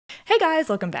Hey guys,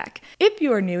 welcome back. If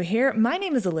you are new here, my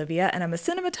name is Olivia and I'm a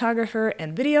cinematographer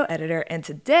and video editor, and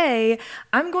today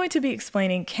I'm going to be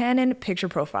explaining Canon picture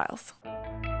profiles.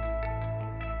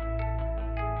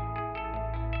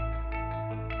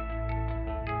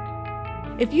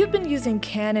 If you've been using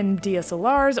Canon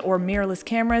DSLRs or mirrorless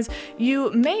cameras,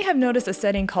 you may have noticed a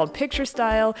setting called picture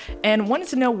style and wanted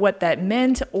to know what that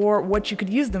meant or what you could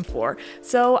use them for.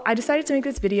 So I decided to make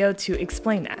this video to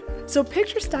explain that. So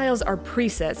picture styles are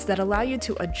presets that allow you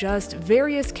to adjust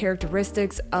various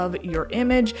characteristics of your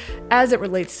image as it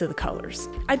relates to the colors.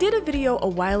 I did a video a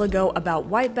while ago about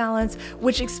white balance,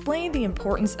 which explained the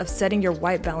importance of setting your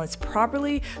white balance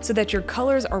properly so that your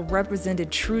colors are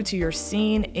represented true to your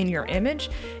scene in your image.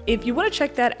 If you want to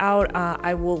check that out,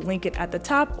 I will link it at the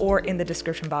top or in the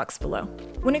description box below.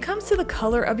 When it comes to the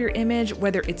color of your image,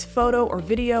 whether it's photo or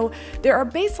video, there are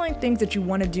baseline things that you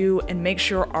want to do and make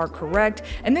sure are correct,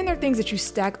 and then there are things that you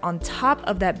stack on top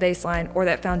of that baseline or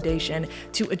that foundation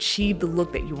to achieve the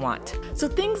look that you want. So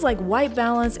things like white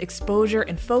balance, exposure,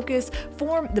 and focus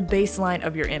form the baseline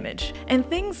of your image. And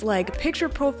things like picture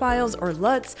profiles or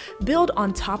LUTs build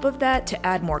on top of that to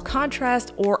add more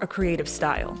contrast or a creative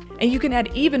style. And you can add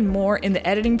even more in the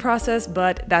editing process,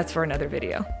 but that's for another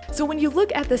video. So when you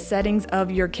look at the settings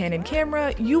of your Canon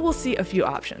camera, you will see a few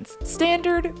options: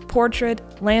 standard, portrait,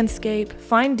 landscape,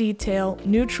 fine detail,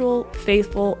 neutral,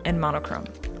 faithful, and monochrome.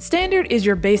 Standard is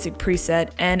your basic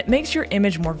preset and makes your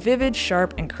image more vivid,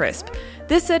 sharp, and crisp.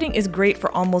 This setting is great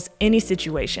for almost any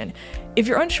situation. If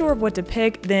you're unsure of what to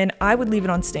pick, then I would leave it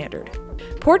on standard.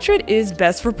 Portrait is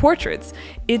best for portraits.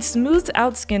 It smooths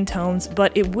out skin tones,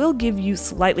 but it will give you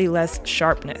slightly less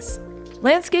sharpness.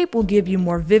 Landscape will give you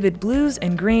more vivid blues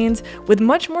and greens with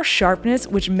much more sharpness,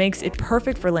 which makes it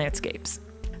perfect for landscapes.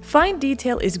 Fine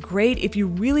detail is great if you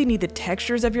really need the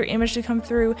textures of your image to come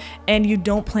through and you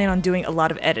don't plan on doing a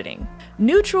lot of editing.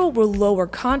 Neutral will lower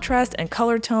contrast and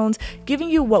color tones, giving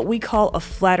you what we call a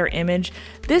flatter image.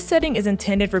 This setting is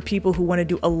intended for people who want to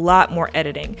do a lot more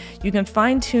editing. You can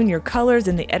fine-tune your colors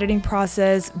in the editing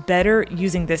process better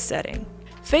using this setting.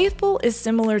 Faithful is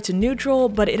similar to neutral,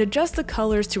 but it adjusts the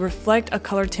colors to reflect a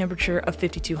color temperature of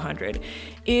 5200.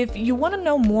 If you want to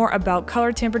know more about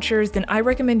color temperatures, then I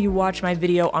recommend you watch my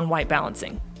video on white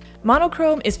balancing.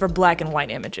 Monochrome is for black and white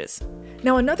images.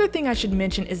 Now, another thing I should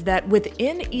mention is that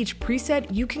within each preset,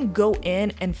 you can go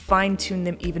in and fine-tune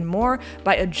them even more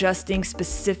by adjusting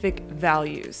specific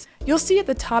values. You'll see at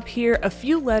the top here a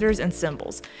few letters and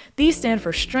symbols. These stand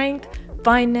for strength,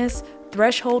 fineness,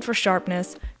 threshold for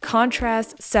sharpness,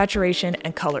 contrast, saturation,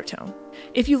 and color tone.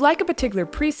 If you like a particular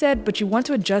preset but you want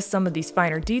to adjust some of these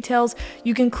finer details,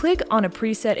 you can click on a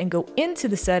preset and go into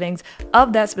the settings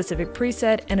of that specific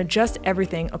preset and adjust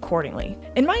everything accordingly.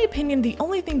 In my opinion, the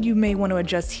only thing you may want to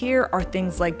adjust here are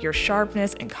things like your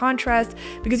sharpness and contrast,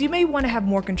 because you may want to have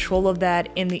more control of that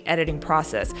in the editing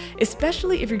process,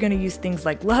 especially if you're going to use things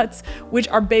like LUTs, which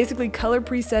are basically color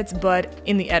presets but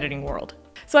in the editing world.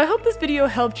 So I hope this video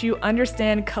helped you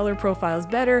understand color profiles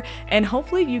better, and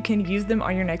hopefully you can use them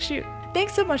on your next shoot.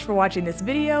 Thanks so much for watching this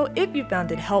video. If you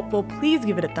found it helpful, please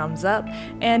give it a thumbs up.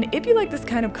 And if you like this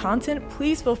kind of content,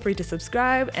 please feel free to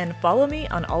subscribe and follow me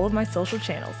on all of my social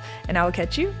channels. And I will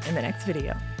catch you in the next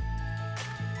video.